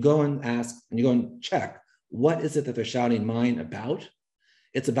 and you go and check, what is it that they're shouting mine about?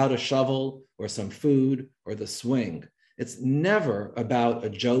 It's about a shovel or some food or the swing. It's never about a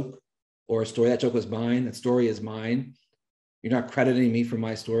joke or a story. That joke was mine. That story is mine. You're not crediting me for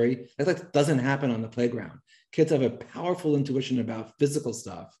my story. That doesn't happen on the playground. Kids have a powerful intuition about physical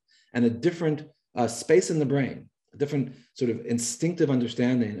stuff and a different space in the brain, a different sort of instinctive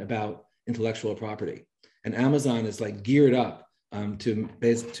understanding about intellectual property. And Amazon is like geared up to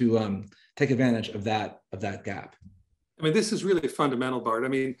take advantage of that gap. I mean, this is really fundamental, Bart. I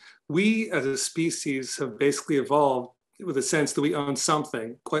mean, we as a species have basically evolved with a sense that we own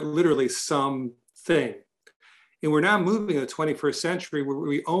something, quite literally something. And we're now moving in the 21st century where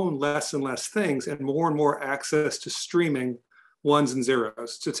we own less and less things and more access to streaming ones and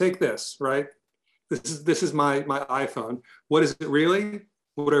zeros. So take this, right? This is my iPhone. What is it really?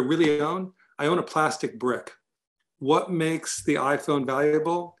 What I really own? I own a plastic brick. What makes the iPhone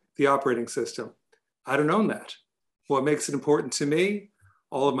valuable? The operating system. I don't own that. What makes it important to me?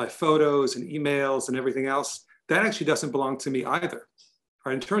 All of my photos and emails and everything else, that actually doesn't belong to me either.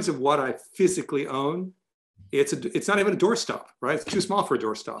 Right? In terms of what I physically own, it's not even a doorstop, right? It's too small for a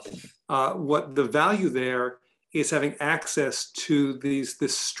doorstop. What the value there is having access to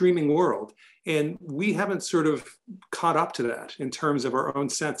this streaming world. And we haven't sort of caught up to that in terms of our own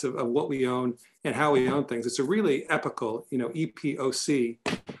sense of what we own and how we own things. It's a really epical, EPOC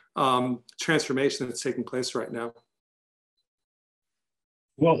transformation that's taking place right now.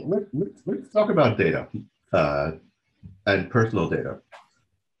 Well, let's talk about data and personal data.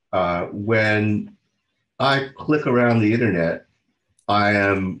 When I click around the internet, I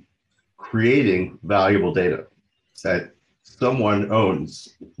am creating valuable data that someone owns.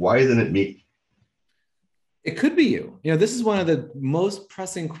 Why isn't it me? It could be you. This is one of the most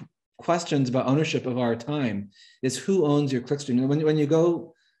pressing questions about ownership of our time is who owns your clickstream. When you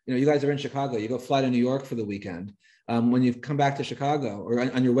go, you guys are in Chicago, you go fly to New York for the weekend. When you come back to Chicago or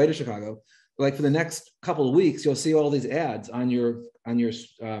on your way to Chicago, like for the next couple of weeks, you'll see all these ads on the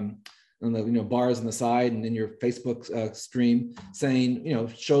bars on the side and in your Facebook stream saying,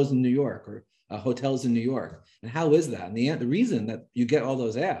 shows in New York or hotels in New York. And how is that? And the reason that you get all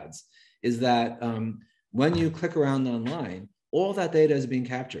those ads is that when you click around online, all that data is being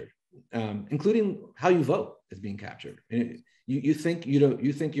captured, including how you vote is being captured. And you think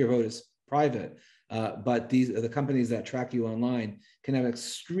your vote is private, but the companies that track you online can have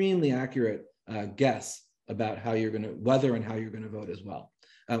extremely accurate guess about whether and how you're going to vote as well.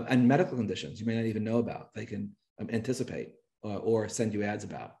 And medical conditions you may not even know about, they can anticipate or send you ads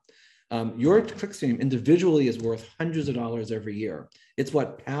about. Your clickstream individually is worth hundreds of dollars every year. It's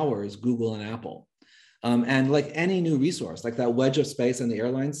what powers Google and Apple. And like any new resource, like that wedge of space in the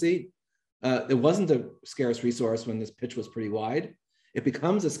airline seat, it wasn't a scarce resource when this pitch was pretty wide. It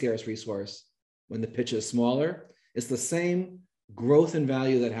becomes a scarce resource when the pitch is smaller. It's the same growth in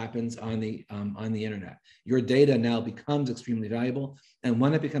value that happens on the internet. Your data now becomes extremely valuable. And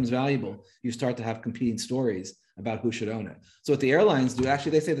when it becomes valuable, you start to have competing stories about who should own it. So what the airlines do,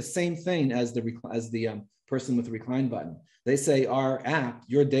 actually, they say the same thing as the person with the recline button. They say our app,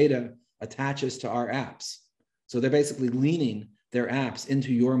 your data attaches to our apps. So they're basically leaning their apps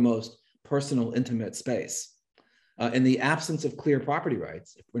into your most personal, intimate space. In the absence of clear property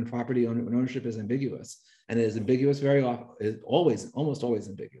rights, when ownership is ambiguous, and it is ambiguous very often, almost always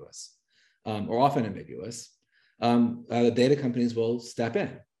ambiguous, or often ambiguous, the data companies will step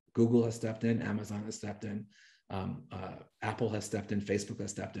in. Google has stepped in, Amazon has stepped in, Apple has stepped in, Facebook has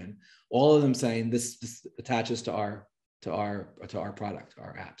stepped in. All of them saying this attaches to our product,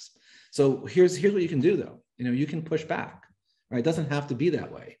 our apps. So here's what you can do though. You can push back. Right? It doesn't have to be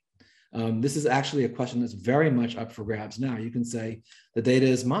that way. This is actually a question that's very much up for grabs now. You can say the data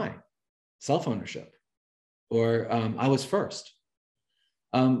is mine, self-ownership, or I was first.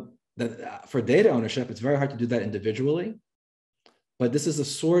 For data ownership, it's very hard to do that individually, but this is a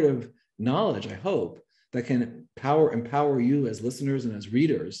sort of knowledge, I hope, that can empower you as listeners and as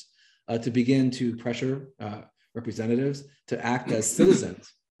readers to begin to pressure representatives to act as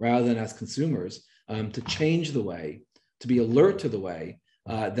citizens rather than as consumers, to change the way, to be alert to the way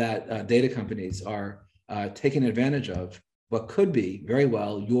that data companies are taking advantage of what could be very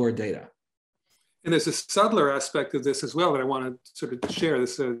well your data. And there's a subtler aspect of this as well that I want to sort of share.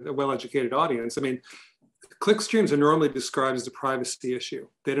 This is a well-educated audience. I mean, clickstreams are normally described as a privacy issue.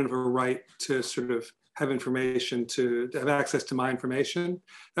 They don't have a right to sort of have information, to have access to my information.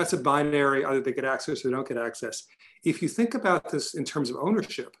 That's a binary, either they get access or they don't get access. If you think about this in terms of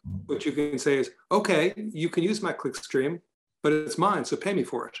ownership, what you can say is, okay, you can use my clickstream, but it's mine, so pay me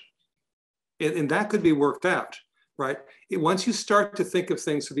for it. And that could be worked out, right? Once you start to think of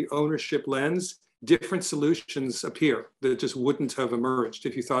things through the ownership lens, different solutions appear that just wouldn't have emerged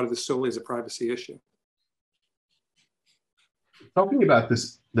if you thought of this solely as a privacy issue. Talking about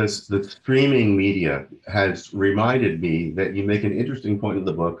the streaming media has reminded me that you make an interesting point in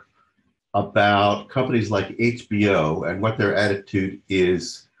the book about companies like HBO and what their attitude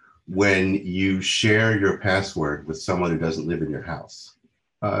is when you share your password with someone who doesn't live in your house.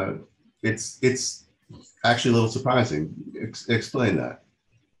 It's actually a little surprising. Explain that.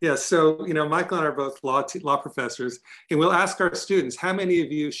 Yeah, so Michael and I are both law professors, and we'll ask our students, how many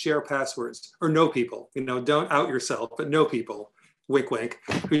of you share passwords or know people? Don't out yourself, but know people, wink, wink,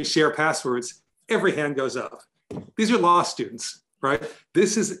 who share passwords. Every hand goes up. These are law students, right?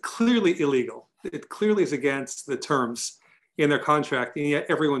 This is clearly illegal. It clearly is against the terms in their contract, and yet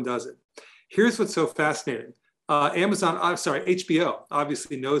everyone does it. Here's what's so fascinating. HBO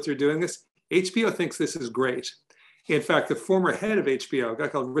obviously knows they're doing this. HBO thinks this is great. In fact, the former head of HBO, a guy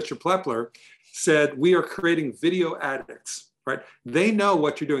called Richard Plepler, said, we are creating video addicts, right? They know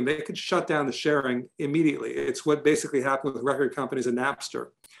what you're doing. They could shut down the sharing immediately. It's what basically happened with record companies and Napster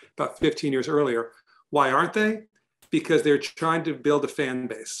about 15 years earlier. Why aren't they? Because they're trying to build a fan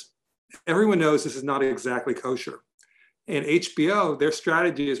base. Everyone knows this is not exactly kosher. And HBO, their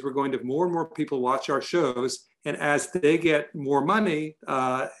strategy is we're going to have more and more people watch our shows. And as they get more money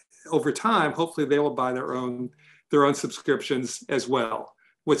over time, hopefully they will buy their own subscriptions as well.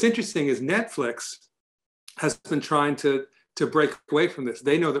 What's interesting is Netflix has been trying to break away from this.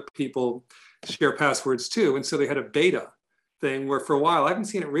 They know that people share passwords too. And so they had a beta thing where for a while, I haven't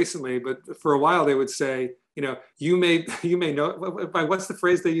seen it recently, but for a while they would say, you may know, what's the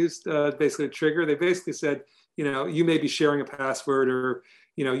phrase they used basically to trigger? They basically said, you may be sharing a password, or,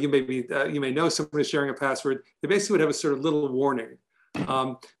 you may know someone is sharing a password. They basically would have a sort of little warning.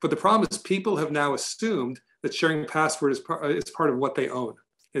 But the problem is people have now assumed that sharing a password is part of what they own.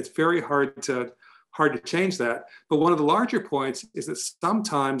 It's very hard to change that. But one of the larger points is that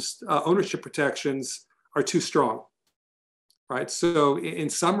sometimes ownership protections are too strong, right? So in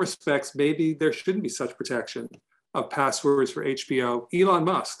some respects, maybe there shouldn't be such protection of passwords for HBO. Elon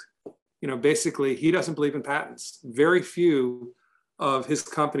Musk, basically he doesn't believe in patents. Very few of his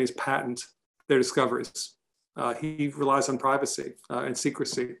companies patent their discoveries. He relies on privacy and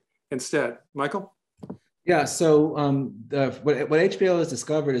secrecy instead. Michael? Yeah, so what HBO has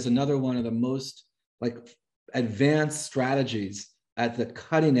discovered is another one of the most advanced strategies at the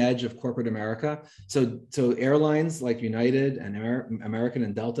cutting edge of corporate America. So airlines like United and American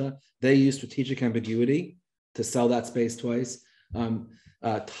and Delta, they use strategic ambiguity to sell that space twice.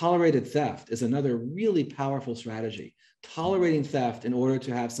 Tolerated theft is another really powerful strategy. Tolerating theft in order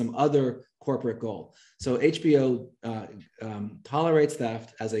to have some other corporate goal. So HBO tolerates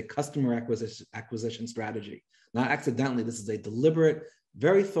theft as a customer acquisition strategy. Not accidentally, this is a deliberate,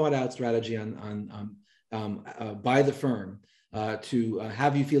 very thought out strategy by the firm to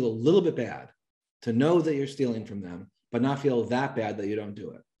have you feel a little bit bad, to know that you're stealing from them, but not feel that bad that you don't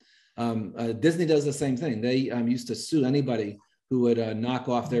do it. Disney does the same thing. They used to sue anybody who would knock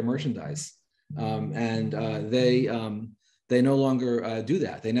off their merchandise. They no longer do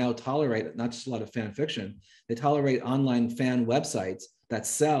that. They now tolerate not just a lot of fan fiction, they tolerate online fan websites that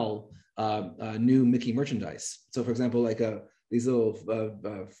sell new Mickey merchandise. So for example, like these little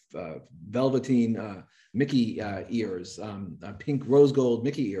velveteen Mickey ears, pink rose gold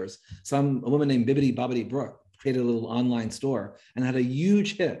Mickey ears. A woman named Bibbidi Bobbidi Brooke created a little online store and had a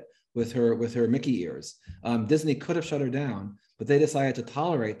huge hit with her Mickey ears. Disney could have shut her down, but they decided to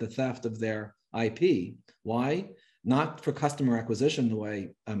tolerate the theft of their IP. Why? Not for customer acquisition the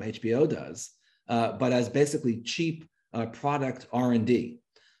way HBO does, but as basically cheap product R&D.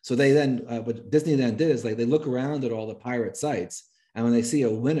 So they then, what Disney then did is they look around at all the pirate sites, and when they see a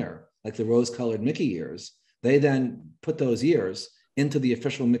winner, like the rose-colored Mickey ears, they then put those ears into the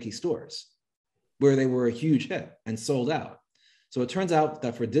official Mickey stores, where they were a huge hit and sold out. So it turns out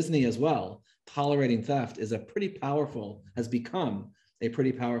that for Disney as well, tolerating theft has become a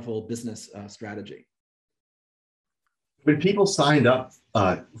pretty powerful business strategy. When people signed up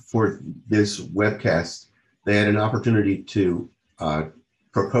for this webcast, they had an opportunity to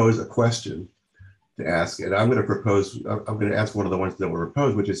propose a question to ask, and I'm going to ask one of the ones that were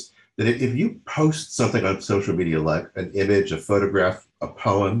proposed, which is that if you post something on social media, like an image, a photograph, a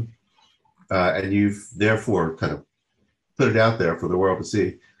poem, and you've therefore kind of put it out there for the world to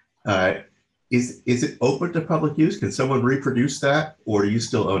see, is it open to public use? Can someone reproduce that, or do you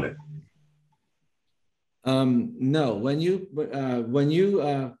still own it? No. When you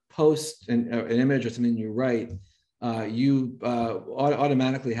post an image or something you write, you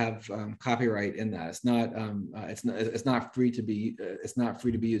automatically have copyright in that. It's not free to be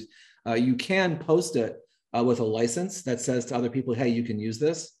used. You can post it with a license that says to other people, "Hey, you can use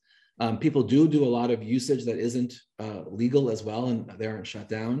this." People do a lot of usage that isn't legal as well, and they aren't shut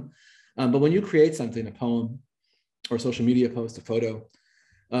down. But when you create something, a poem or a social media post, a photo,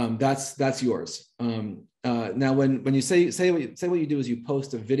 that's yours. Now, when you say what you do is you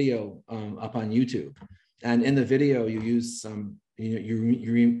post a video up on YouTube, and in the video you use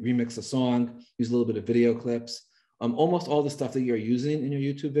you remix a song, use a little bit of video clips. Almost all the stuff that you're using in your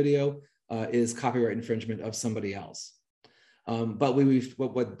YouTube video is copyright infringement of somebody else. But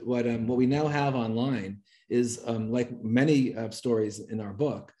what we now have online is like many stories in our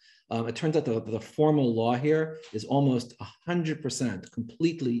book. It turns out the formal law here is almost 100%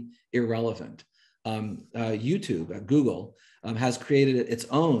 completely irrelevant. YouTube, Google, has created its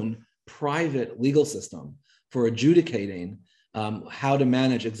own private legal system for adjudicating how to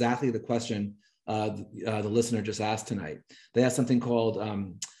manage exactly the question the listener just asked tonight. They have something called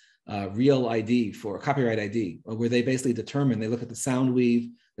Real ID for copyright ID, where they basically determine, they look at the sound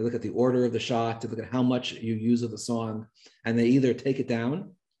weave, they look at the order of the shot, they look at how much you use of the song, and they either take it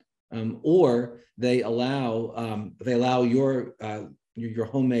down or they allow your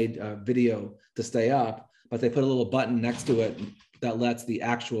homemade video to stay up, but they put a little button next to it that lets the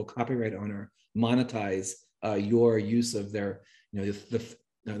actual copyright owner monetize your use of their, the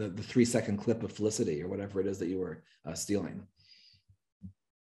 3-second clip of Felicity or whatever it is that you were stealing.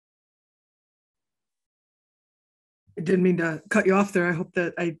 I didn't mean to cut you off there. I hope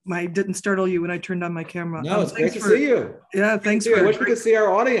that I didn't startle you when I turned on my camera. No, it's great to see you. Yeah, thanks for. I wish we could see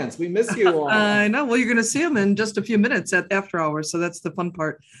our audience. We miss you all. I know. Well, you're going to see them in just a few minutes at after hours, so that's the fun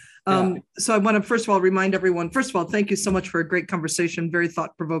part. So I want to first of all remind everyone, first of all, thank you so much for a great conversation, very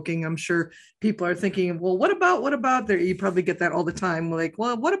thought-provoking. I'm sure people are thinking, well, what about there? You probably get that all the time. Like,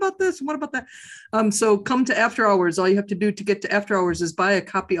 well, what about this? What about that? So come to after hours. All you have to do to get to after hours is buy a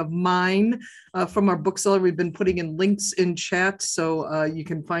copy of mine from our bookseller. We've been putting in links in chat, so you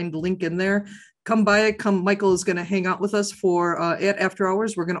can find the link in there. Come by it. Michael is going to hang out with us for at after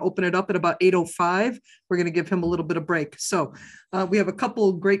hours. We're going to open it up at about 8:05. We're going to give him a little bit of break. So we have a couple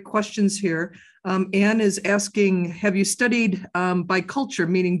of great questions here. Anne is asking, have you studied by culture,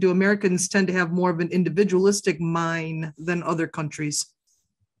 meaning do Americans tend to have more of an individualistic mind than other countries?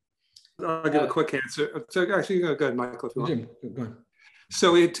 I'll give a quick answer. So actually, go ahead, Michael, if you want. Jim, go ahead.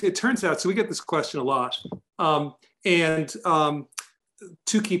 So it turns out, so we get this question a lot.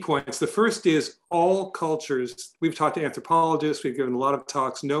 Two key points. The first is all cultures, we've talked to anthropologists, we've given a lot of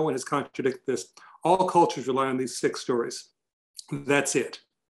talks, no one has contradicted this. All cultures rely on these 6 stories. That's it.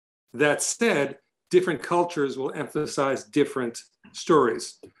 That said, different cultures will emphasize different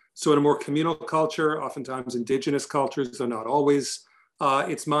stories. So in a more communal culture, oftentimes indigenous cultures, though not always,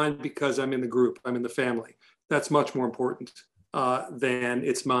 it's mine because I'm in the group, I'm in the family. That's much more important than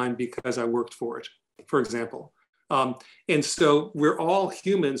it's mine because I worked for it, for example. And so we're all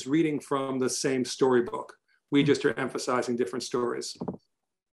humans reading from the same storybook. We just are emphasizing different stories.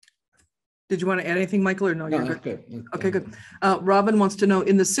 Did you want to add anything, Michael, or no? No, You're good. Okay, good. Robin wants to know,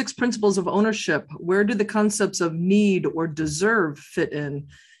 in the 6 principles of ownership, where do the concepts of need or deserve fit in?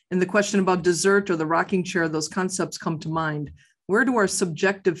 In the question about dessert or the rocking chair, those concepts come to mind. Where do our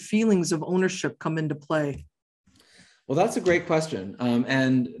subjective feelings of ownership come into play? Well, that's a great question.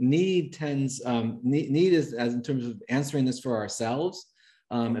 And need tends, need is, as in terms of answering this for ourselves,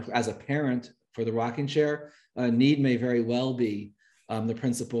 as a parent for the rocking chair, need may very well be the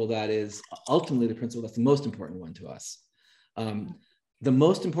principle that is ultimately the principle that's the most important one to us. The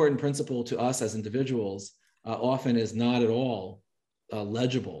most important principle to us as individuals often is not at all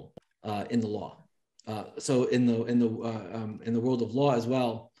legible in the law. So in the world of law as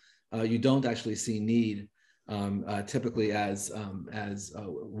well, you don't actually see need typically as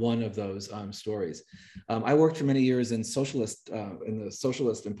one of those stories. I worked for many years in the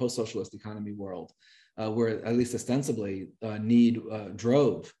socialist and post-socialist economy world, where at least ostensibly need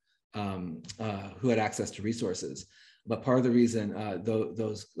drove who had access to resources. But part of the reason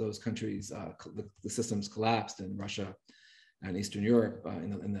those countries, the systems collapsed in Russia and Eastern Europe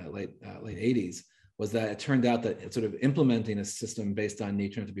in the late 80s, was that it turned out that sort of implementing a system based on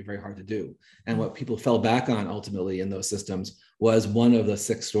need turned out to be very hard to do. And what people fell back on ultimately in those systems was one of the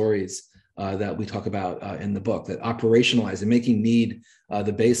 6 stories that we talk about in the book, that operationalizing, making need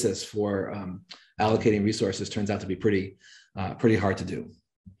the basis for allocating resources turns out to be pretty hard to do.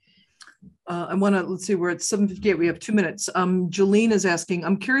 I want to, let's see, we're at 7:58. We have 2 minutes. Jolene is asking,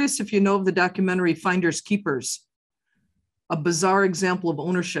 I'm curious if you know of the documentary Finders Keepers, a bizarre example of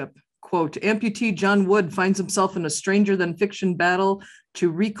ownership. Quote, amputee John Wood finds himself in a stranger than fiction battle to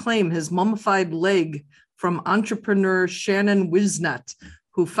reclaim his mummified leg from entrepreneur Shannon Wisnett,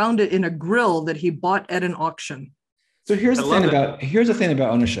 who found it in a grill that he bought at an auction. So here's the thing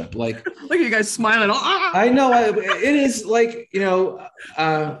about ownership. Like, look at you guys smiling. I know it is like,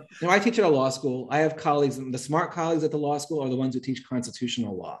 I teach at a law school. I have colleagues, and the smart colleagues at the law school are the ones who teach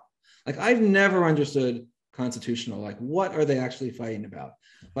constitutional law. Like, I've never understood constitutional, like, what are they actually fighting about?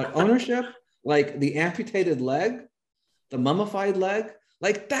 But ownership, like the amputated leg, the mummified leg,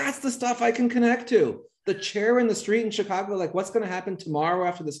 like that's the stuff I can connect to. The chair in the street in Chicago, like what's going to happen tomorrow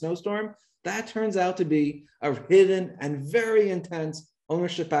after the snowstorm, that turns out to be a hidden and very intense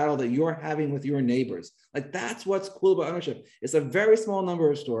ownership battle that you're having with your neighbors. Like that's what's cool about ownership. It's a very small number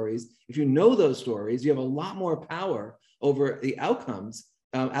of stories. If you know those stories, you have a lot more power over the outcomes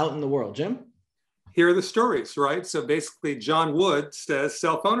out in the world. Jim? Here are the stories, right? So basically, John Wood says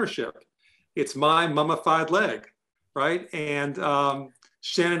self-ownership. It's my mummified leg, right? And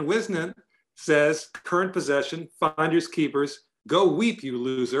Shannon Wisnett says current possession, finders keepers, go weep, you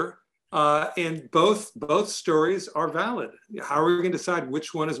loser. And both stories are valid. How are we going to decide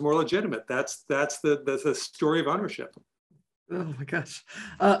which one is more legitimate? That's the story of ownership. Oh my gosh.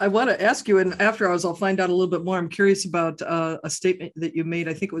 I want to ask you, and after hours, I'll find out a little bit more. I'm curious about a statement that you made,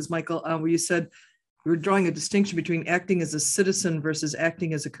 I think it was Michael, where you said, we were drawing a distinction between acting as a citizen versus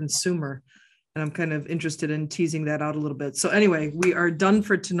acting as a consumer. And I'm kind of interested in teasing that out a little bit. So anyway, we are done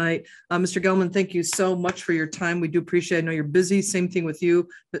for tonight. Mr. Gelman, thank you so much for your time. We do appreciate it. I know you're busy. Same thing with you,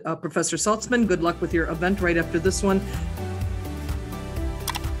 Professor Salzman. Good luck with your event right after this one.